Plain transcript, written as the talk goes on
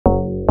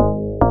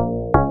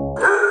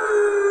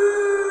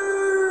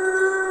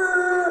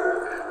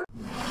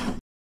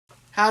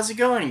How's it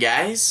going,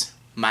 guys?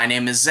 My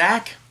name is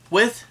Zach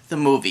with the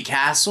Movie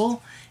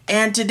Castle,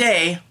 and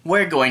today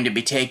we're going to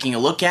be taking a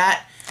look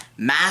at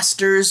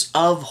Masters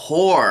of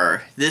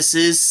Horror. This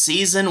is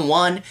Season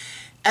 1,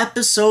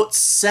 Episode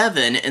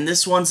 7, and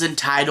this one's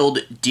entitled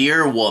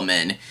Dear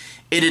Woman.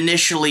 It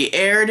initially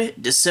aired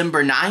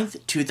December 9th,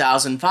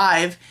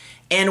 2005,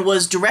 and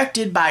was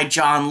directed by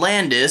John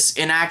Landis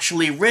and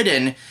actually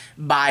written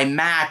by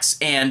Max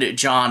and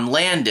John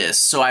Landis.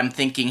 So I'm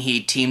thinking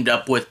he teamed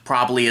up with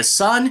probably his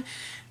son.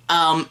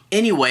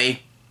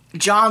 Anyway,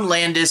 John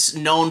Landis,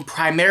 known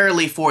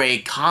primarily for a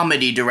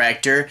comedy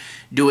director,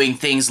 doing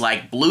things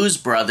like Blues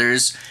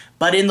Brothers,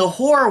 but in the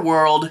horror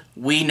world,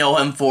 we know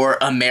him for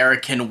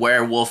American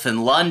Werewolf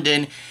in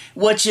London,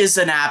 which is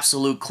an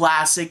absolute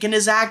classic and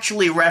is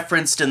actually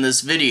referenced in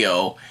this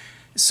video.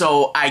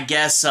 So I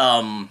guess,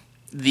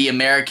 the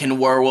American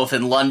Werewolf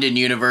in London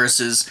universe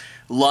is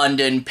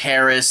London,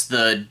 Paris,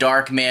 the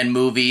Darkman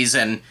movies,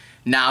 and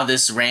now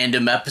this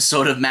random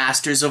episode of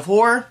Masters of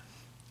Horror?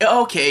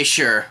 Okay,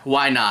 sure,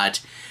 why not?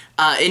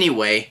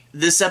 Anyway,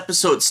 this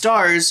episode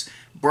stars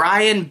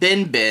Brian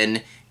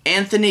Benben,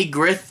 Anthony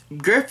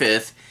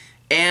Griffith,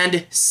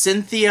 and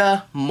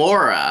Cinthia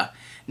Moura.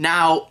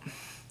 Now,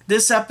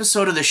 this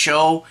episode of the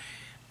show,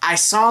 I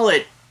saw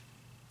it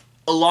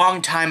a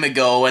long time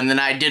ago, and then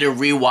I did a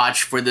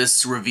rewatch for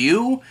this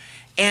review,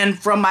 and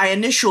from my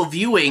initial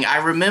viewing, I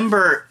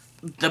remember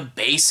the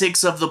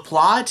basics of the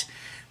plot,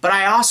 but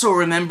I also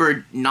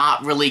remembered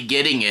not really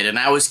getting it, and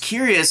I was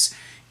curious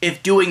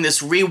if doing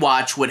this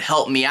rewatch would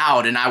help me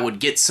out and I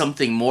would get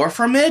something more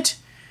from it.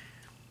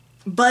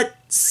 But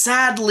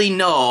sadly,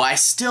 no. I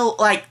still,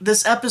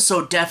 this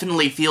episode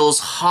definitely feels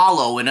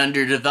hollow and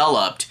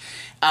underdeveloped.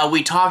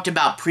 We talked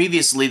about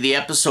previously the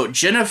episode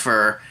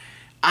Jennifer.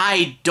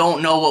 I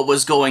don't know what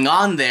was going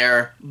on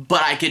there,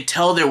 but I could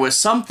tell there was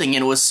something,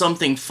 and it was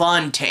something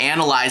fun to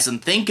analyze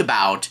and think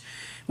about.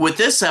 With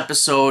this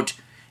episode,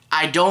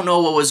 I don't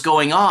know what was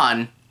going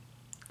on,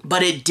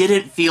 but it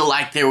didn't feel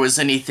like there was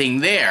anything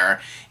there.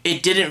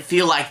 It didn't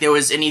feel like there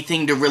was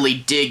anything to really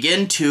dig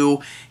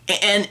into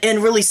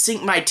and really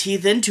sink my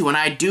teeth into, and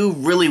I do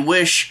really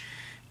wish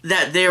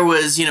that there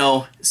was,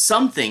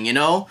 something,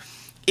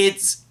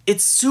 It's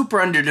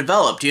super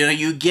underdeveloped,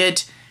 you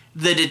get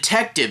the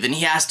detective and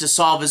he has to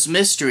solve his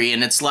mystery,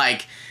 and it's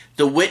like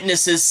the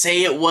witnesses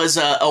say it was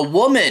a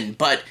woman,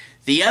 but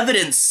the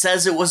evidence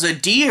says it was a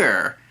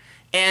deer.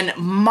 And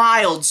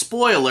mild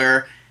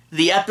spoiler,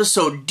 the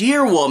episode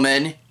Dear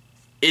Woman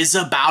is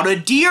about a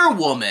deer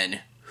woman.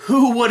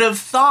 Who would have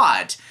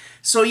thought?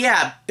 So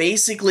yeah,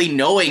 basically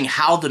knowing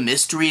how the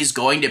mystery is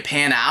going to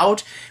pan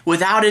out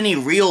without any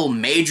real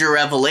major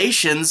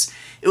revelations,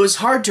 it was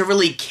hard to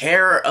really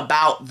care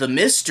about the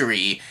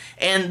mystery.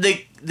 And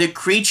the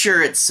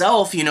creature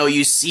itself,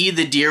 you see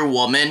the deer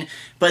woman,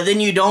 but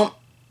then you don't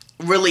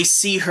really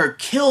see her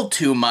kill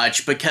too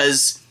much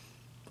because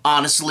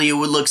honestly, it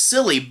would look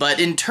silly,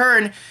 but in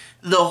turn,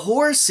 the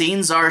horror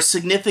scenes are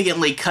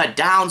significantly cut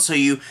down, so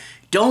you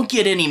don't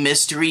get any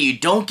mystery, you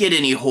don't get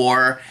any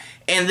horror,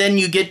 and then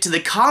you get to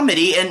the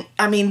comedy, and,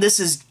 this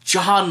is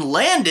John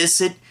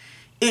Landis,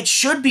 it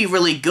should be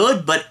really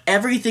good, but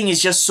everything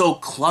is just so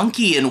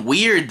clunky and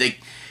weird.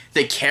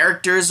 The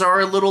characters are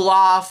a little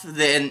off,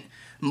 then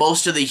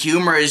most of the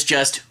humor is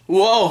just,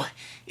 whoa,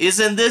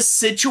 isn't this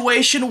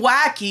situation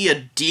wacky,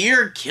 a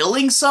deer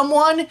killing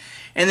someone?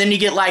 And then you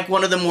get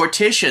one of the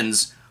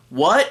morticians.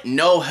 What?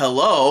 No,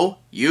 hello?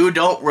 You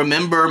don't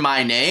remember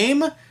my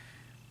name?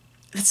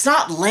 It's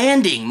not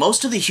landing.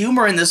 Most of the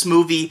humor in this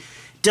movie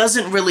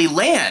doesn't really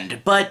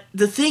land. But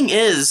the thing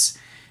is,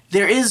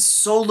 there is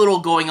so little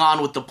going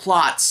on with the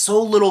plot,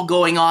 so little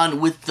going on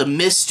with the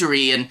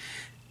mystery, and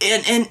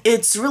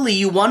it's really,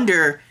 you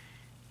wonder,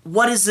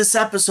 what is this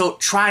episode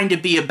trying to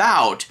be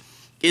about?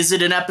 Is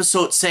it an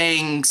episode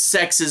saying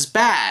sex is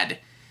bad?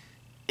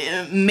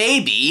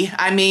 Maybe.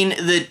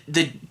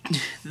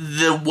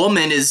 The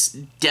woman is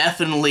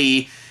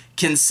definitely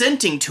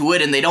consenting to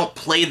it, and they don't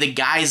play the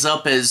guys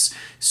up as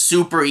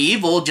super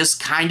evil, just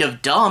kind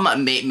of dumb.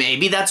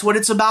 Maybe that's what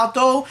it's about,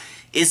 though.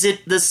 Is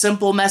it the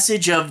simple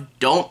message of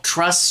don't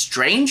trust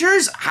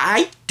strangers?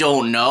 I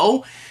don't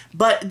know.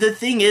 But the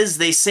thing is,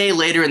 they say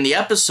later in the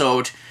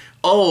episode,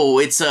 oh,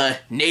 it's a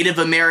Native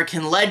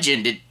American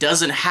legend. It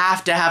doesn't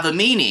have to have a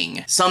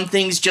meaning. Some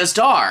things just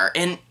are.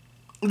 And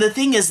the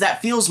thing is,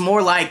 that feels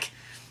more like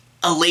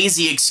a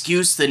lazy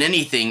excuse than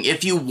anything.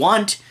 If you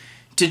want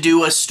to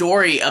do a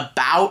story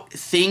about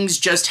things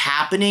just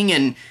happening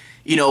and,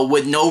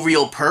 with no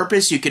real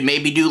purpose, you could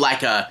maybe do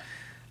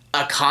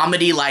a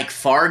comedy like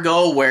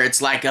Fargo, where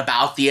it's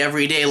about the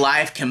everyday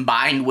life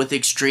combined with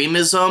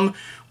extremism.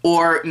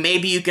 Or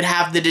maybe you could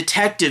have the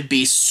detective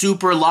be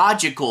super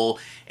logical,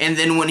 and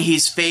then when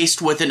he's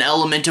faced with an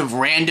element of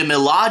random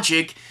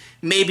illogic,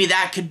 maybe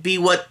that could be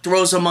what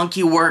throws a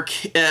monkey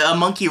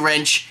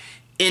wrench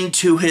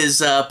into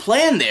his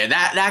plan there.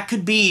 That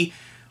could be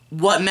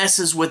what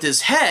messes with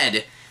his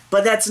head,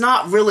 but that's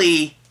not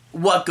really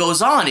what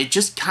goes on. It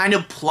just kind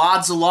of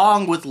plods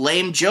along with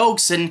lame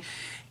jokes, and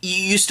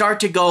you start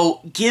to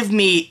go, give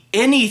me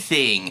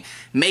anything.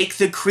 Make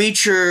the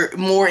creature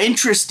more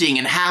interesting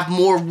and have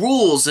more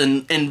rules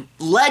and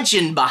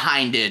legend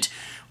behind it.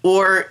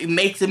 Or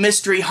make the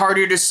mystery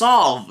harder to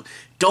solve.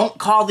 Don't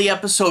call the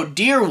episode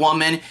Dear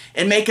Woman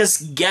and make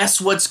us guess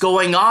what's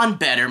going on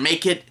better.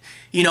 Make it,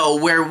 you know,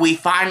 where we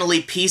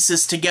finally piece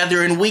this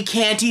together and we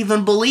can't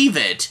even believe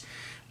it.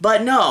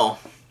 But no,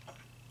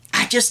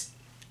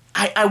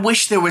 I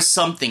wish there was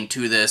something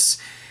to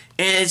this.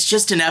 It's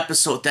just an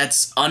episode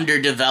that's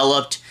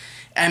underdeveloped.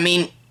 I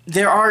mean,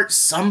 there are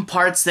some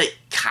parts that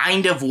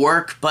kind of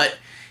work, but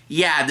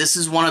yeah, this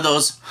is one of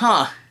those,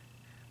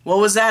 what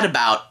was that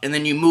about? And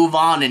then you move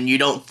on and you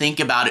don't think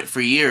about it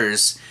for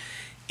years.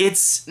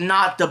 It's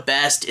not the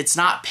best. It's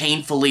not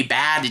painfully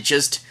bad. It's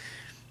just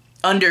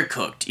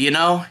undercooked, you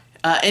know?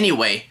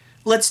 Anyway,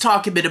 let's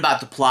talk a bit about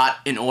the plot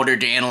in order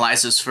to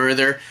analyze this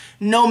further.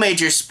 No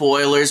major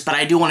spoilers, but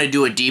I do want to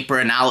do a deeper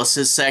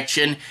analysis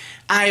section.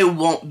 I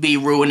won't be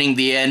ruining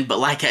the end, but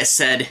like I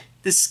said,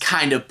 this is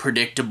kind of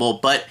predictable.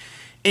 But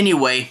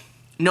anyway,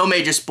 no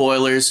major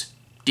spoilers,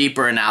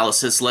 deeper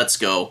analysis, let's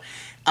go.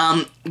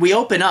 We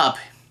open up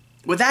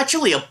with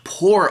actually a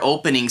poor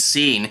opening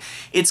scene.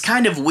 It's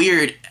kind of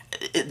weird.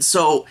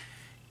 So,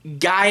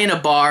 guy in a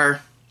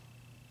bar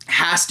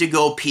has to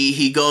go pee.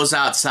 He goes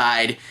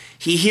outside.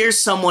 He hears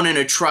someone in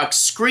a truck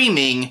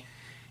screaming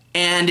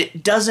and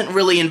doesn't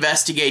really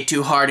investigate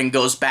too hard and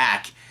goes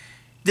back.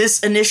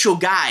 This initial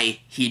guy,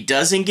 he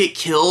doesn't get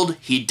killed.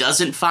 He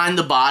doesn't find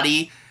the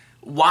body.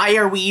 Why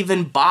are we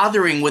even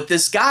bothering with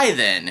this guy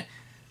then?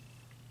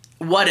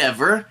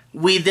 Whatever.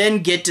 We then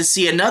get to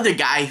see another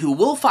guy who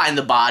will find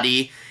the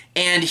body,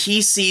 and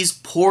he sees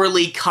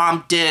poorly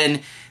comped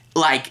in,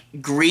 like,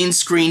 green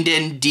screened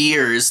in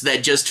deers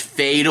that just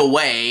fade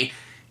away.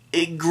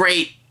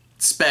 Great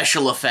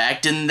special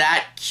effect, and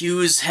that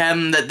cues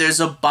him that there's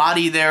a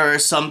body there or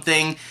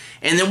something.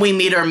 And then we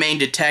meet our main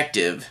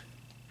detective.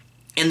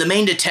 And the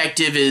main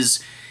detective is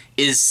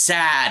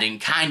sad and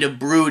kind of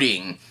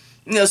brooding.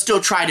 You know, still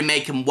try to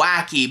make him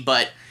wacky,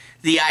 but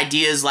the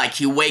idea is like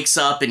he wakes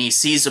up and he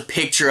sees a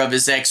picture of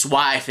his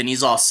ex-wife and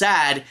he's all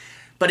sad,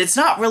 but it's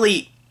not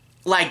really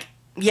like,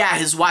 yeah,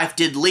 his wife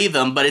did leave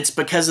him, but it's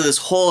because of this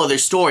whole other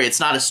story. It's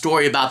not a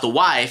story about the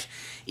wife,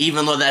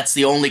 even though that's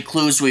the only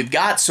clues we've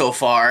got so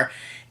far.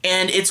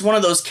 And it's one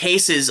of those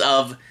cases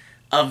of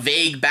a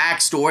vague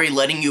backstory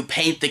letting you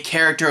paint the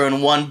character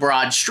in one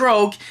broad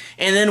stroke,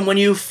 and then when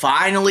you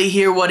finally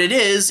hear what it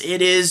is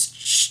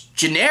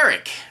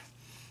generic.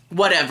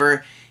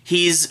 Whatever,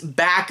 he's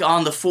back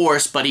on the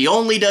force, but he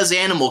only does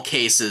animal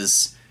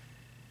cases.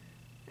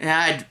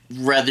 I'd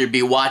rather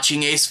be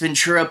watching Ace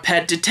Ventura: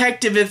 Pet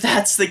Detective if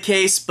that's the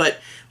case, but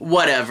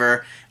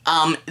whatever.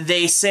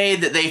 They say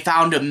that they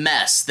found a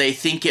mess. They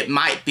think it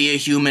might be a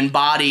human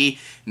body,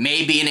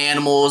 maybe an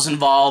animal is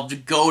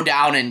involved. Go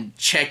down and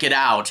check it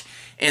out.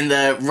 And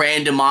the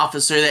random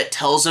officer that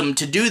tells him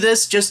to do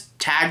this just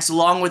tags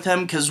along with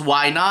him, because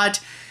why not?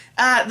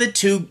 The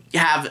two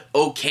have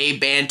okay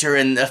banter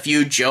and a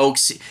few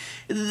jokes.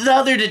 The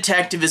other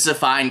detective is a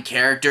fine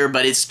character,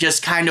 but it's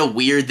just kind of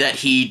weird that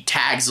he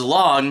tags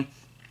along.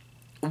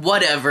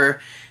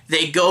 Whatever.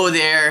 They go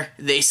there,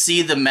 they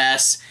see the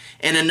mess,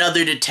 and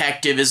another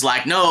detective is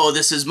like, no,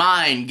 this is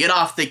mine, get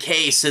off the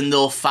case, and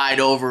they'll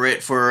fight over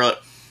it for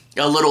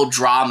a little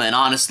drama, and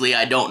honestly,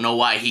 I don't know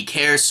why he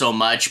cares so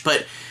much,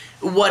 but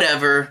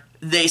whatever.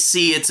 They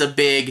see it's a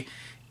big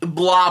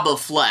blob of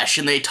flesh,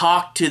 and they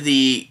talk to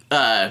the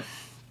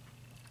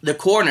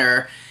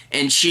coroner,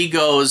 and she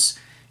goes,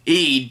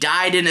 he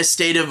died in a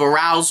state of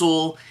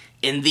arousal,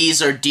 and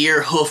these are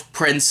deer hoof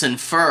prints and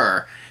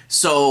fur.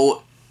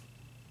 So,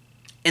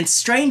 and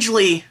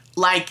strangely,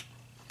 like,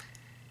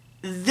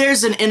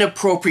 there's an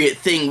inappropriate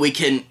thing we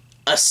can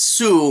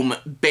assume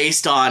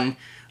based on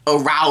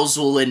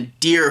arousal and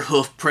deer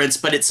hoof prints,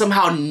 but it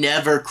somehow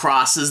never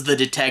crosses the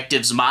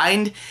detective's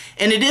mind.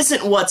 And it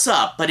isn't what's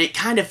up, but it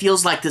kind of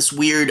feels like this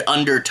weird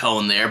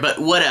undertone there, but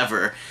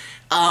whatever.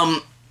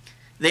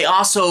 They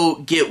also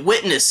get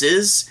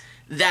witnesses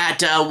that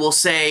will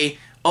say,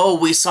 oh,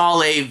 we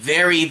saw a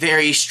very,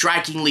 very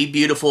strikingly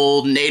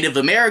beautiful Native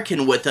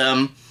American with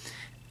them,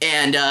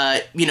 and,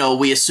 you know,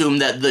 we assume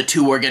that the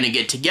two are going to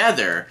get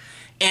together.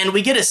 And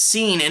we get a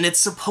scene, and it's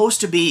supposed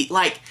to be,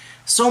 like,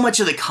 so much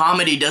of the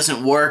comedy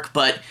doesn't work,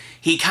 but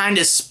he kind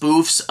of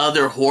spoofs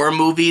other horror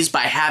movies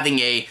by having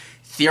a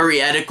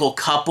theoretical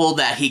couple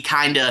that he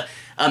kind of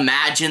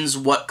imagines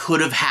what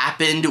could have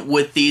happened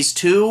with these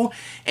two,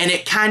 and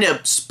it kind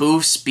of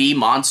spoofs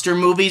B-monster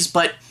movies,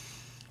 but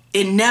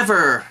it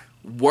never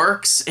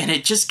works, and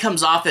it just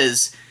comes off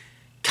as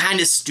kind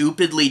of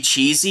stupidly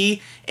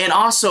cheesy. And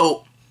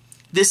also,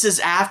 this is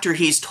after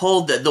he's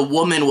told that the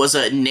woman was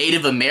a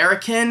Native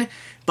American,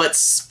 but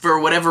for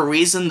whatever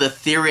reason, the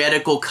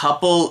theoretical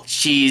couple,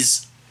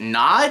 she's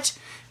not.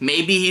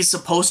 Maybe he's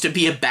supposed to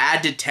be a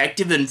bad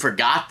detective and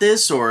forgot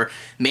this, or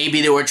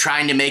maybe they were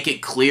trying to make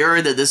it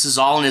clearer that this is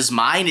all in his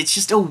mind. It's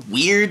just a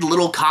weird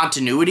little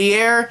continuity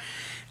error,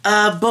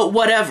 but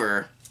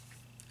whatever.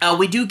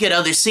 We do get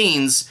other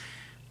scenes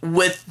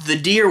with the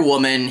deer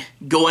woman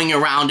going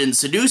around and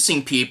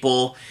seducing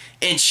people,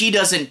 and she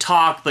doesn't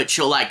talk, but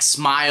she'll like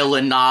smile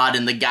and nod,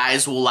 and the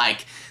guys will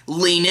like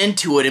lean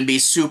into it and be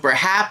super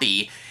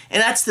happy.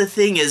 And that's the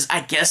thing is,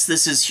 I guess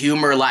this is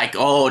humor, like,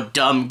 oh,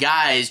 dumb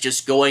guys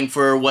just going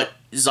for what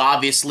is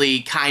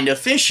obviously kind of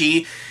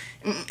fishy.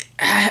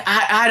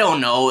 I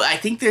don't know. I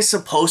think they're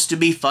supposed to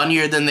be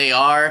funnier than they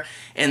are,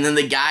 and then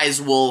the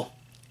guys will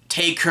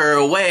take her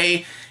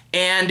away,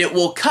 and it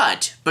will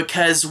cut,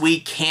 because we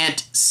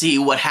can't see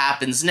what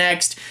happens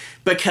next,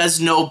 because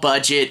no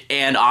budget,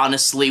 and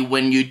honestly,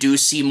 when you do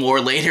see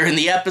more later in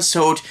the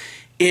episode,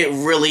 it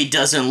really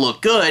doesn't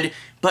look good.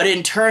 But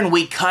in turn,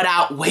 we cut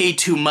out way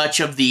too much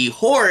of the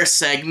horror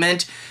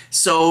segment,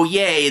 so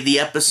yay, the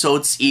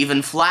episode's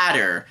even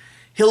flatter.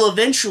 He'll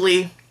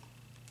eventually,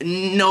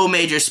 no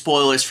major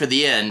spoilers for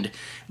the end,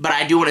 but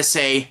I do want to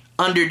say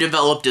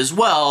underdeveloped as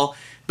well,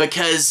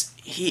 because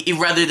he,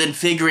 rather than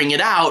figuring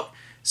it out,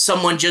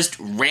 someone just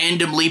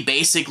randomly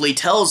basically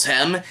tells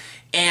him,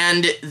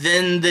 and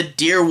then the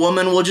deer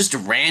woman will just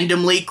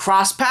randomly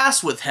cross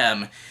paths with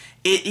him.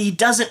 He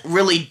doesn't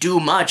really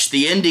do much.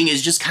 The ending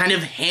is just kind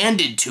of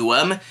handed to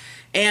him,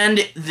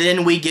 and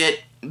then we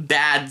get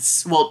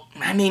passable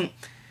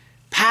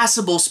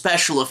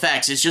special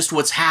effects. It's just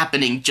what's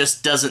happening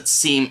just doesn't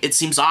seem, it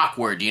seems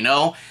awkward, you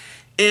know?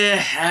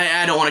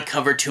 I don't want to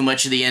cover too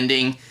much of the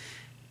ending.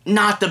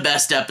 Not the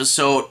best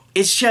episode.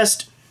 It's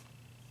just,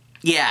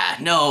 yeah,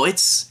 no,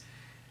 it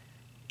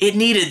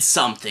needed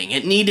something.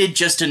 It needed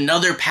just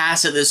another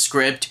pass at this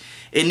script.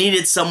 It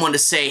needed someone to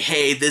say,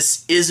 hey,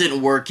 this isn't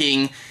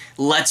working.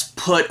 Let's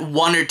put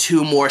one or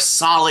two more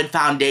solid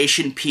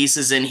foundation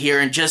pieces in here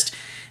and just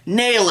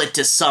nail it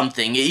to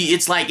something.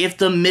 It's like if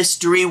the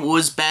mystery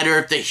was better,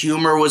 if the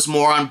humor was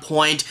more on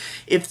point,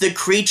 if the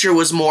creature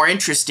was more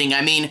interesting.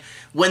 I mean,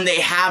 when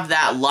they have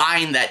that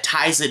line that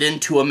ties it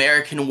into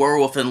American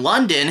Werewolf in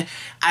London,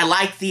 I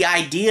like the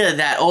idea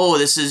that, oh,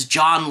 this is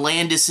John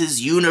Landis's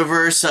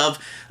universe of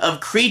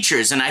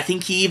creatures, and I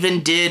think he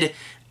even did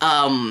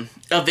a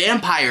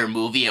vampire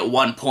movie at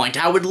one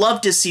point. I would love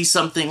to see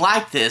something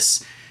like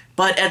this,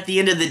 but at the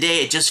end of the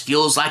day, it just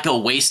feels like a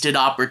wasted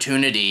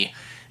opportunity.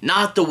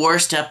 Not the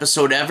worst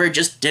episode ever,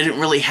 just didn't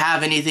really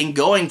have anything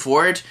going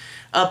for it.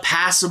 A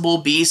passable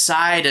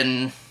B-side,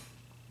 and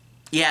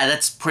yeah,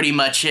 that's pretty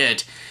much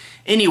it.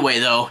 Anyway,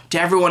 though, to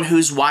everyone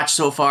who's watched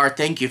so far,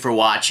 thank you for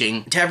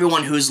watching. To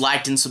everyone who's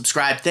liked and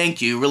subscribed,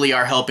 thank you. You really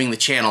are helping the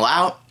channel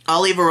out.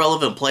 I'll leave a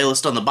relevant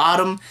playlist on the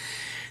bottom.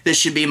 This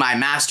should be my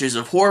Masters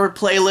of Horror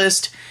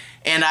playlist,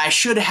 and I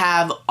should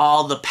have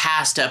all the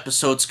past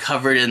episodes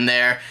covered in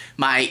there.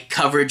 My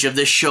coverage of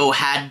this show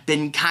had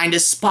been kind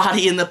of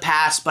spotty in the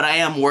past, but I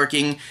am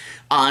working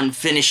on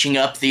finishing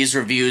up these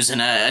reviews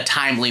in a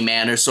timely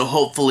manner, so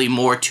hopefully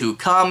more to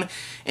come.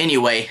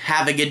 Anyway,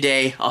 have a good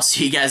day. I'll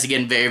see you guys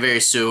again very, very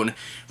soon.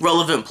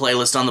 Relevant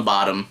playlist on the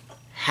bottom.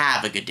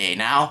 Have a good day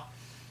now.